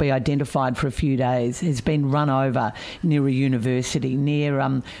cannot be identified for a few days has been run over near a university,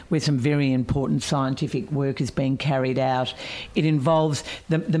 where some very important scientific work is being carried out. It involves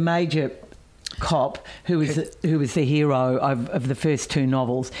the major cop who was the hero of the first two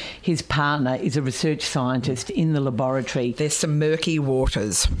novels. His partner is a research scientist in the laboratory. There's some murky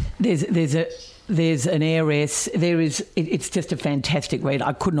waters. There's an heiress. It's just a fantastic read.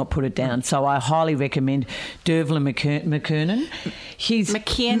 I could not put it down. So I highly recommend Dervla McKiernan.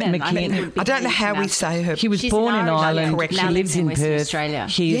 I don't know how we say her. She was born in Ireland. She lives in Perth. Australia.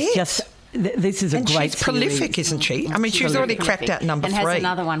 She is just... This is a great she's prolific, isn't she? I mean, she's already cracked out number 3. And has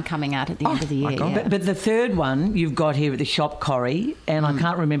another one coming out at the end of the year. Yeah. But the third one you've got here at the shop, Corrie, and I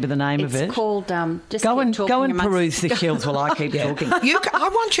can't remember the name of it. It's called... Go and peruse the shelves while I keep talking. I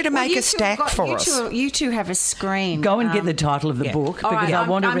want you to make a stack for us. You two have a screen. Go and get the title of the book because I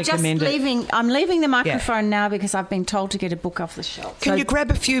want to recommend it. I'm leaving the microphone now because I've been told to get a book off the shelf. Can you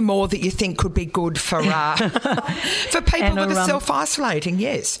grab a few more that you think could be good for people that are self-isolating?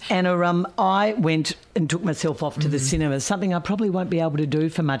 Yes. Anna, I went and took myself off to the cinema, something I probably won't be able to do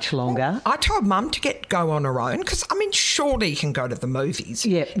for much longer. I told Mum to go on her own because, I mean, surely you can go to the movies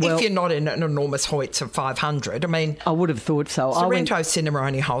if you're not in an enormous Hoyts of 500. I mean... I would have thought so. Sorrento Cinema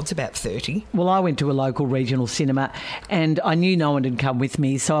only holds about 30. Well, I went to a local regional cinema and I knew no one had come with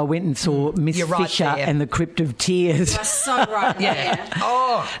me, so I went and saw Miss Fisher and the Crypt of Tears. You're so right there.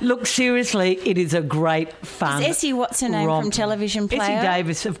 Oh. Look, seriously, it is a great fun. Is Essie, what's her name from Television Player? Essie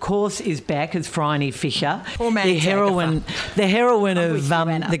Davis, of course, is back as Phryne Fisher, Poor man, the heroine of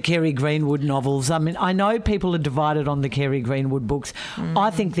the Kerry Greenwood novels. I mean, I know people are divided on the Kerry Greenwood books. I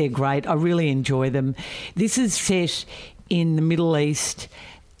think they're great. I really enjoy them. This is set in the Middle East,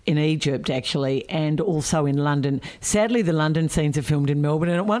 in Egypt, actually, and also in London. Sadly, the London scenes are filmed in Melbourne,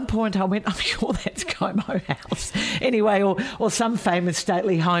 and at one point I went, I'm sure that's Como House. Anyway, or some famous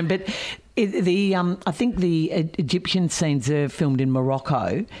stately home. But I think the Egyptian scenes are filmed in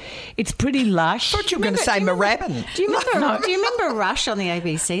Morocco. It's pretty lush. I thought you were going to say Moorabbin. Do you remember Rush on the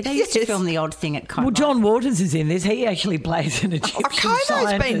ABC? They used to film The Odd Thing at Como. Well, John Waters is in this. He actually plays an Egyptian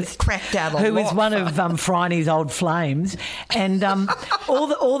scientist been cracked out who is one of Phryne's old flames. And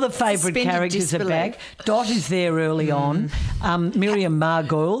all the favourite characters are back. Dot is there early on. Miriam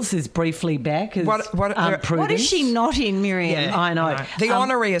Margolyes is briefly back as Aunt Prudence. What is she not in, Miriam? Yeah, I know. The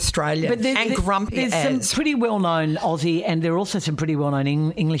honorary Australian. And grumpy there's some pretty well-known Aussie, and there are also some pretty well-known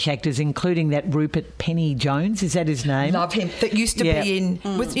English actors, including that Rupert Penny-Jones. Is that his name? Love him. That used to be in,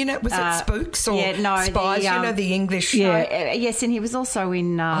 was it Spooks or Spies? The English. Yeah. Yes, and he was also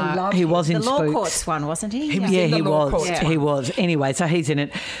in... he was in the Spooks. Law Courts one, wasn't he? He was. Anyway, so he's in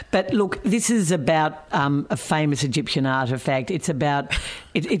it. But look, this is about a famous Egyptian artefact. It's about...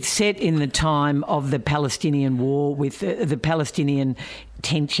 It's set in the time of the Palestinian war with the Palestinian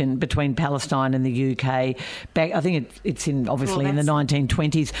tension between Palestine and the UK. Back, I think it's in obviously in the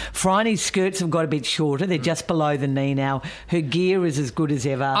 1920s. Phryne's skirts have got a bit shorter. They're just below the knee now. Her gear is as good as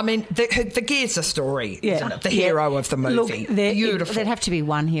ever. I mean, the gear's a story, isn't it? The hero of the movie. Look, beautiful. There'd have to be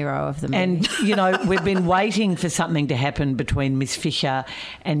one hero of the movie. And, you know, we've been waiting for something to happen between Miss Fisher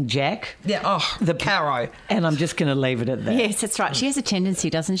and Jack. Yeah, Caro. And I'm just going to leave it at that. Yes, that's right. She has a tendency,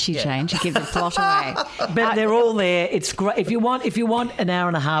 doesn't she, Jane, to give the plot away. But they're all there. It's great. If you want an hour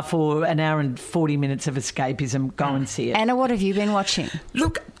and a half or an hour and 40 minutes of escapism, go and see it. Anna, what have you been watching?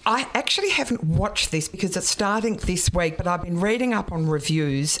 Look, I actually haven't watched this because it's starting this week, but I've been reading up on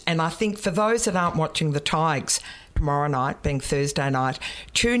reviews, and I think for those that aren't watching The Tigers tomorrow night, being Thursday night,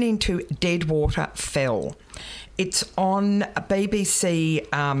 tune into Deadwater Fell. It's on BBC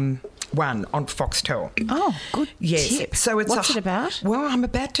One on Foxtel. Oh, good tip. So What's it about? Well, I'm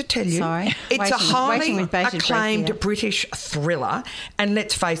about to tell you. Sorry. It's a highly acclaimed British thriller, and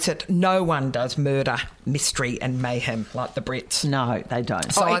let's face it, no one does murder, mystery and mayhem like the Brits. No, they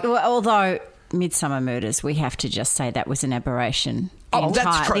don't. So although Midsummer Murders, we have to just say that was an aberration.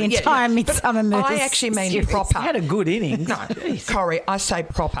 That's true. The entire Midsummer Murders. I actually mean series. proper. Had a good innings. No, Corrie, I say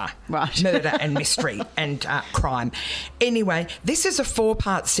proper murder and mystery and crime. Anyway, this is a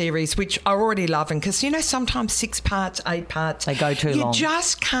 4-part series, which I already love, because, you know, sometimes 6 parts, 8 parts. They go too long. You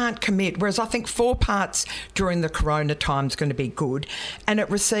just can't commit, whereas I think 4 parts during the corona time is going to be good. And it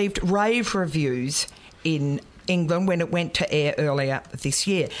received rave reviews in England when it went to air earlier this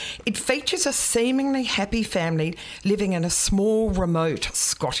year. It features a seemingly happy family living in a small, remote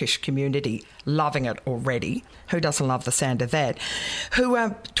Scottish community, loving it already. Who doesn't love the sound of that? Who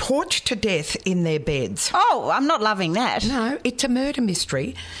are tortured to death in their beds. Oh, I'm not loving that. No, it's a murder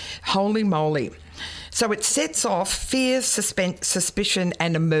mystery. Holy moly. So it sets off fear, suspicion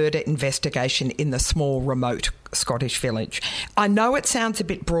and a murder investigation in the small, remote Scottish village. I know it sounds a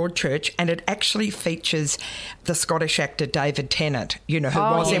bit Broadchurch, and it actually features the Scottish actor David Tennant, you know, who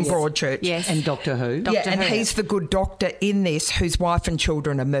was in Broadchurch. Yes. And Doctor Who. And he's the good doctor in this whose wife and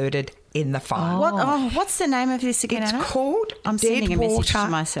children are murdered in the fire. What's the name of this again, It's Anna? called I'm sending a message to Deadwater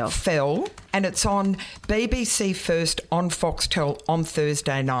myself. Fell, and it's on BBC First on Foxtel on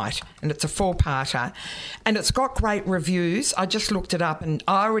Thursday night, and it's a 4-parter, and it's got great reviews. I just looked it up, and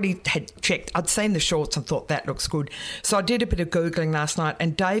I already had checked. I'd seen the shorts and thought that looks good, so I did a bit of Googling last night,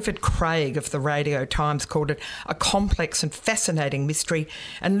 and David Craig of the Radio Times called it a complex and fascinating mystery,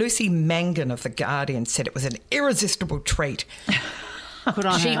 and Lucy Mangan of The Guardian said it was an irresistible treat. Good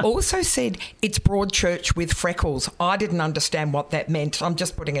on She her. also said it's Broadchurch with freckles. I didn't understand what that meant. I'm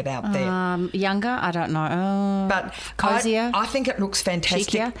just putting it out there. Younger? I don't know. But cozier? I think it looks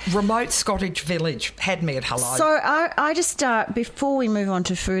fantastic. Cheekier? Remote Scottish village had me at hello. So I just, before we move on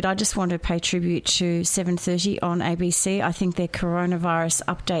to food, I just want to pay tribute to 7:30 on ABC. I think their coronavirus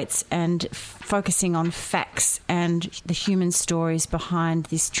updates and focusing on facts and the human stories behind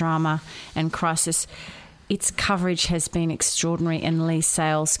this drama and crisis, its coverage has been extraordinary, and Lee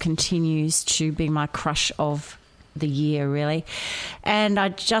Sales continues to be my crush of the year, really. And I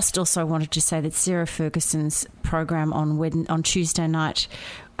just also wanted to say that Sarah Ferguson's program on Tuesday night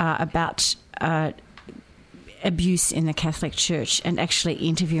about abuse in the Catholic Church and actually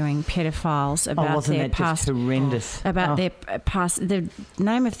interviewing pedophiles about their past. Horrendous. About their past. The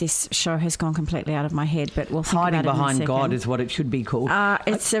name of this show has gone completely out of my head, but we'll think Hiding about it in a Behind second. God is what it should be called.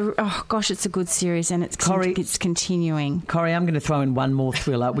 It's a good series, and it's continuing. Corrie, I'm going to throw in one more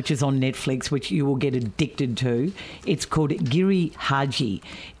thriller, which is on Netflix, which you will get addicted to. It's called Giri Haji.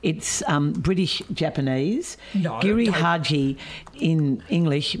 It's British-Japanese. No, Giri don't. Haji in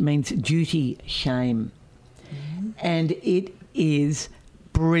English means duty shame. And it is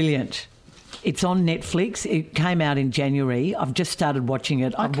brilliant. It's on Netflix. It came out in January. I've just started watching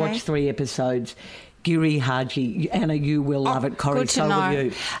it. I've watched 3 episodes. Giri Haji. Anna, you will love it. Corrie, good to so know. will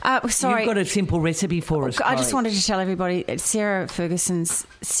you. Sorry. You've got a simple recipe for us, I just Corrie. wanted to tell everybody, Sarah Ferguson's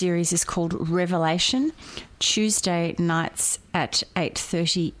series is called Revelation. Tuesday nights at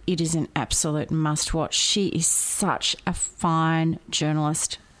 8:30. It is an absolute must-watch. She is such a fine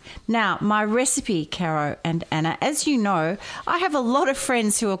journalist. Now, my recipe, Caro and Anna, as you know, I have a lot of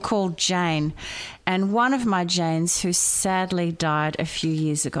friends who are called Jane, and one of my Janes who sadly died a few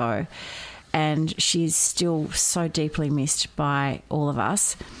years ago, and she's still so deeply missed by all of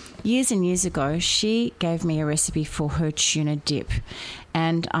us. years and years ago, she gave me a recipe for her tuna dip.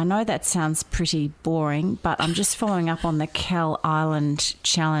 And I know that sounds pretty boring, but I'm just following up on the Cal Island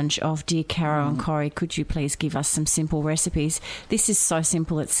challenge of Dear Caro and Corrie, could you please give us some simple recipes? This is so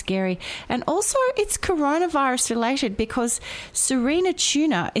simple, it's scary. And also it's coronavirus related because Serena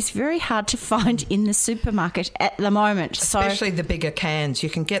tuna is very hard to find in the supermarket at the moment. Especially the bigger cans. You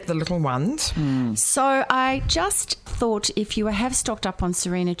can get the little ones. So I just thought if you have stocked up on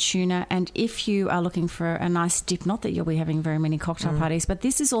Serena tuna and if you are looking for a nice dip, not that you'll be having very many cocktail parties, but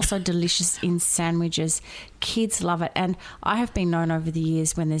this is also delicious in sandwiches. Kids love it. And I have been known over the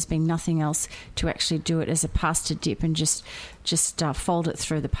years when there's been nothing else to actually do it as a pasta dip and just fold it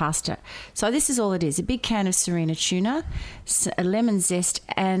through the pasta. So this is all it is. A big can of Serena tuna, a lemon zest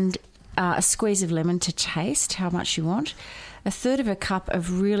and a squeeze of lemon to taste how much you want. A third of a cup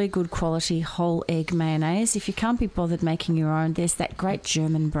of really good quality whole egg mayonnaise. If you can't be bothered making your own, there's that great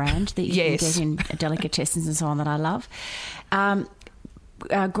German brand that you can get in delicatessens and so on that I love.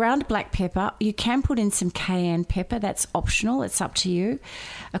 Ground black pepper. You can put in some cayenne pepper. That's optional. It's up to you.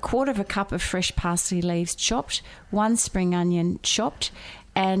 A quarter of a cup of fresh parsley leaves chopped. 1 spring onion chopped.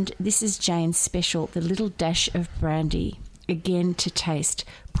 And this is Jane's special, the little dash of brandy. Again, to taste.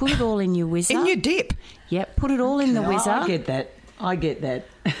 Put it all in your whizzer. In your dip. Yep, put it all in the whizzer. I get that.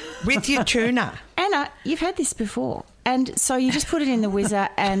 With your tuna. Anna, you've had this before. And so you just put it in the whizzer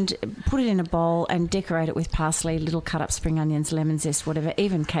and put it in a bowl and decorate it with parsley, little cut up spring onions, lemon zest, whatever,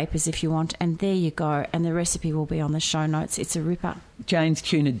 even capers if you want. And there you go. And the recipe will be on the show notes. It's a ripper. Jane's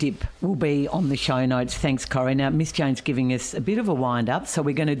tuna dip will be on the show notes. Thanks, Corrie. Now, Miss Jane's giving us a bit of a wind-up, so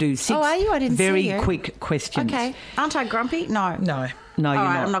we're going to do 6 very quick questions. Okay. Aren't I grumpy? No. No. No, you're All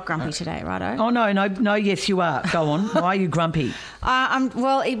right, not. I'm not grumpy today, righto? Oh, no, yes, you are. Go on. Why are you grumpy?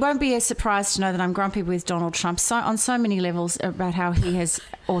 Well, it won't be a surprise to know that I'm grumpy with Donald Trump on so many levels about how he has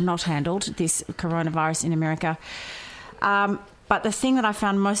or not handled this coronavirus in America. But the thing that I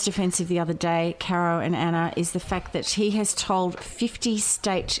found most offensive the other day, Caro and Anna, is the fact that he has told 50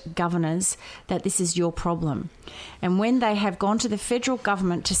 state governors that this is your problem. And when they have gone to the federal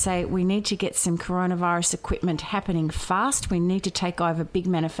government to say, we need to get some coronavirus equipment happening fast, we need to take over big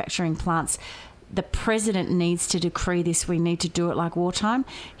manufacturing plants, the president needs to decree this, we need to do it like wartime.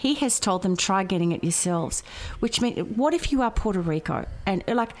 He has told them, try getting it yourselves, which means, what if you are Puerto Rico? And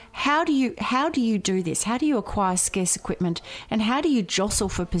like, how do you do this? How do you acquire scarce equipment? And how do you jostle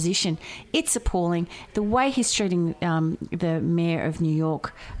for position? It's appalling. The way he's treating the mayor of New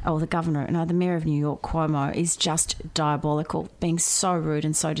York, or the mayor of New York, Cuomo, is just diabolical, being so rude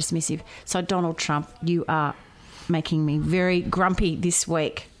and so dismissive. So Donald Trump, you are making me very grumpy this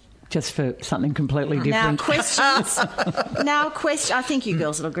week. Just for something completely different. Now, questions. I think you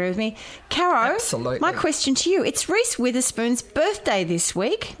girls will agree with me. Caro, absolutely. My question to you. It's Reese Witherspoon's birthday this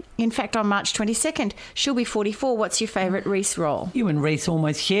week. In fact, on March 22nd. She'll be 44. What's your favourite Reese role? You and Reese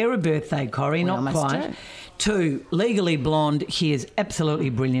almost share a birthday, Corrie, not quite. 2, Legally Blonde. She is absolutely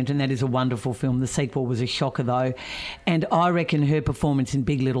brilliant, and that is a wonderful film. The sequel was a shocker, though. And I reckon her performance in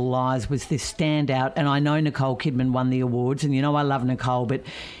Big Little Lies was this standout. And I know Nicole Kidman won the awards, and you know I love Nicole, but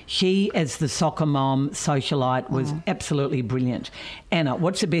she, as the soccer mom socialite, was absolutely brilliant. Anna,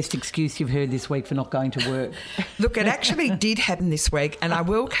 what's the best excuse you've heard this week for not going to work? Look, it actually did happen this week, and I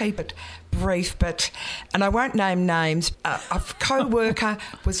will keep it brief, and I won't name names. A co-worker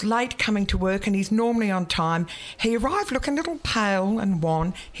was late coming to work, and he's normally on time. He arrived looking a little pale and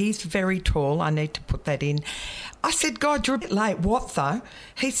wan. He's very tall. I need to put that in. I said, God, you're a bit late. What, though?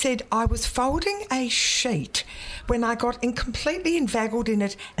 He said, I was folding a sheet when I got completely inveigled in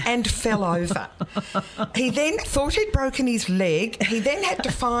it and fell over. He then thought he'd broken his leg. He then had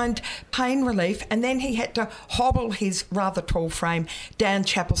to find pain relief, and then he had to hobble his rather tall frame down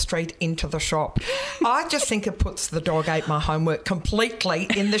Chapel Street into the shop. I just think it puts the dog ate my homework completely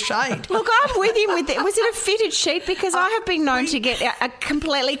in the shade. Look, I'm with him with it. Was it a fitted sheet? Because I have been known to get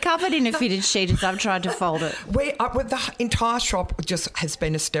completely covered in a fitted sheet as I've tried to fold it. The entire shop just has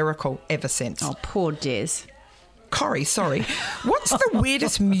been hysterical ever since. Oh, poor Des. Corrie, sorry. What's the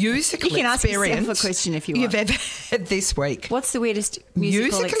weirdest musical experience? You can ask yourself a question if you want. You've ever had this week? What's the weirdest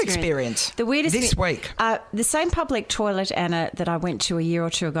musical experience? The weirdest this week. The same public toilet, Anna, that I went to a year or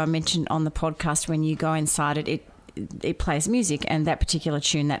two ago, I mentioned on the podcast. When you go inside it plays music, and that particular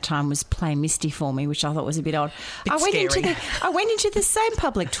tune that time was Play Misty for Me, which I thought was a bit odd. I went into the same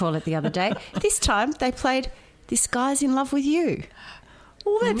public toilet the other day. This time they played This Guy's in Love with You.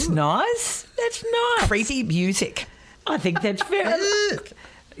 Oh, that's nice. That's nice. Creepy music. I think that's very...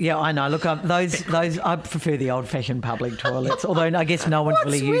 Yeah, I know. Look, those I prefer the old-fashioned public toilets, although I guess no one's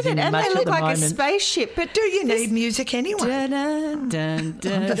really using them And much they at look the like moment. a spaceship. But Do you need music anyway? I'm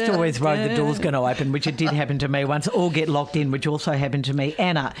just always worried the door's going to open, which it did happen to me once, or get locked in, which also happened to me.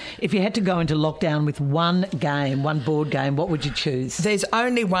 Anna, if you had to go into lockdown with one board game, what would you choose? There's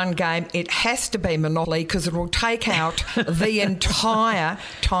only one game. It has to be Monopoly because it will take out the entire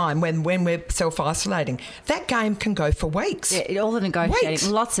time when we're self-isolating. That game can go for weeks. Yeah, all the negotiating, Weeks.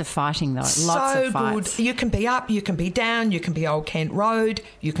 lots of fighting though, lots So of fights. good. You can be up, you can be down, you can be Old Kent Road,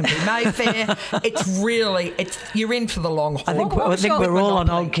 you can be Mayfair. You're in for the long haul. I think was we're your all on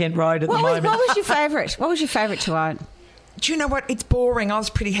Monopoly? Old Kent Road at the What moment. was your favourite? What was your favourite to own? Do you know what? It's boring. I was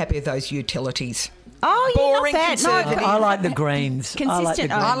pretty happy with those utilities. Oh, yeah, Boring, not bad. conservative. I like the greens.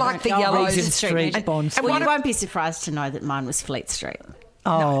 Consistent. I like the yellows. Regent Street And- bonds. and Well, what you won't be surprised to know that mine was Fleet Street.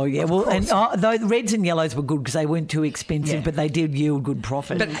 Oh, yeah. Well, and course. the reds and yellows were good because they weren't too expensive, Yeah. but they did yield good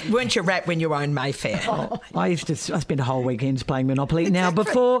profit. But weren't you rat when you owned Mayfair? I spent whole weekends playing Monopoly. Now,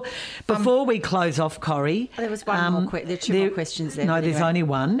 Exactly. before we close off, Corrie... There was one more there are two more questions there. No, but there's anyway. only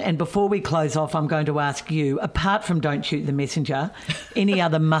one. And before we close off, I'm going to ask you, apart from Don't Shoot the Messenger, any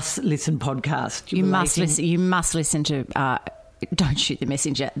other must-listen podcast? You must listen. You must listen to. Don't Shoot the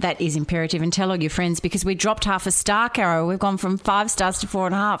Messenger. That is imperative. And tell all your friends because we dropped half a star, Caro. We've gone from 5 stars to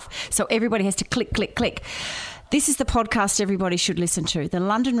 4.5. So everybody has to click, click, click. This is the podcast everybody should listen to. The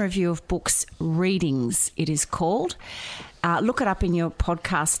London Review of Books Readings, it is called. Look it up in your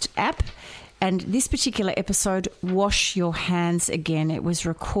podcast app. And this particular episode, Wash Your Hands Again. It was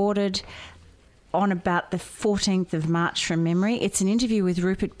recorded on about the 14th of March from memory. It's an interview with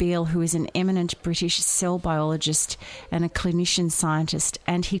Rupert Beale, who is an eminent British cell biologist and a clinician scientist,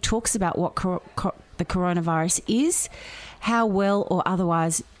 and he talks about what the coronavirus is, how well or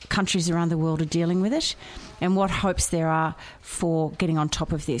otherwise countries around the world are dealing with it, and what hopes there are for getting on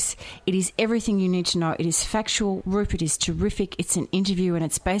top of this. It is everything you need to know. It is factual. Rupert is terrific. It's an interview and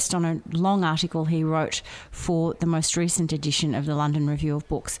it's based on a long article he wrote for the most recent edition of the London Review of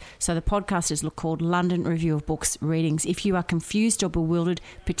Books. So the podcast is called London Review of Books Readings. If you are confused or bewildered,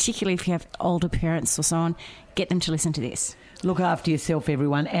 particularly if you have older parents or so on, get them to listen to this. Look after yourself,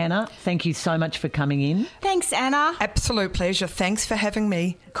 everyone. Anna, thank you so much for coming in. Thanks, Anna. Absolute pleasure. Thanks for having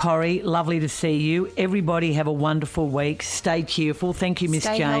me. Corrie, lovely to see you. Everybody have a wonderful week. Stay cheerful. Thank you, Miss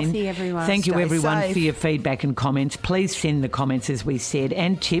Stay Jane. healthy, everyone. Thank you, Stay everyone, safe. for your feedback and comments. Please send the comments, as we said,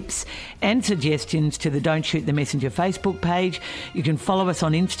 and tips and suggestions to the Don't Shoot the Messenger Facebook page. You can follow us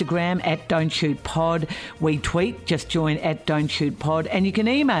on Instagram at Don't Shoot Pod. We tweet, just join at Don't Shoot Pod. And you can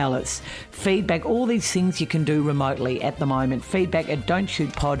email us feedback. All these things you can do remotely at the moment. Feedback at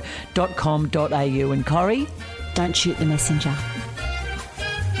don'tshootpod.com.au. And Corrie? Don't shoot the messenger.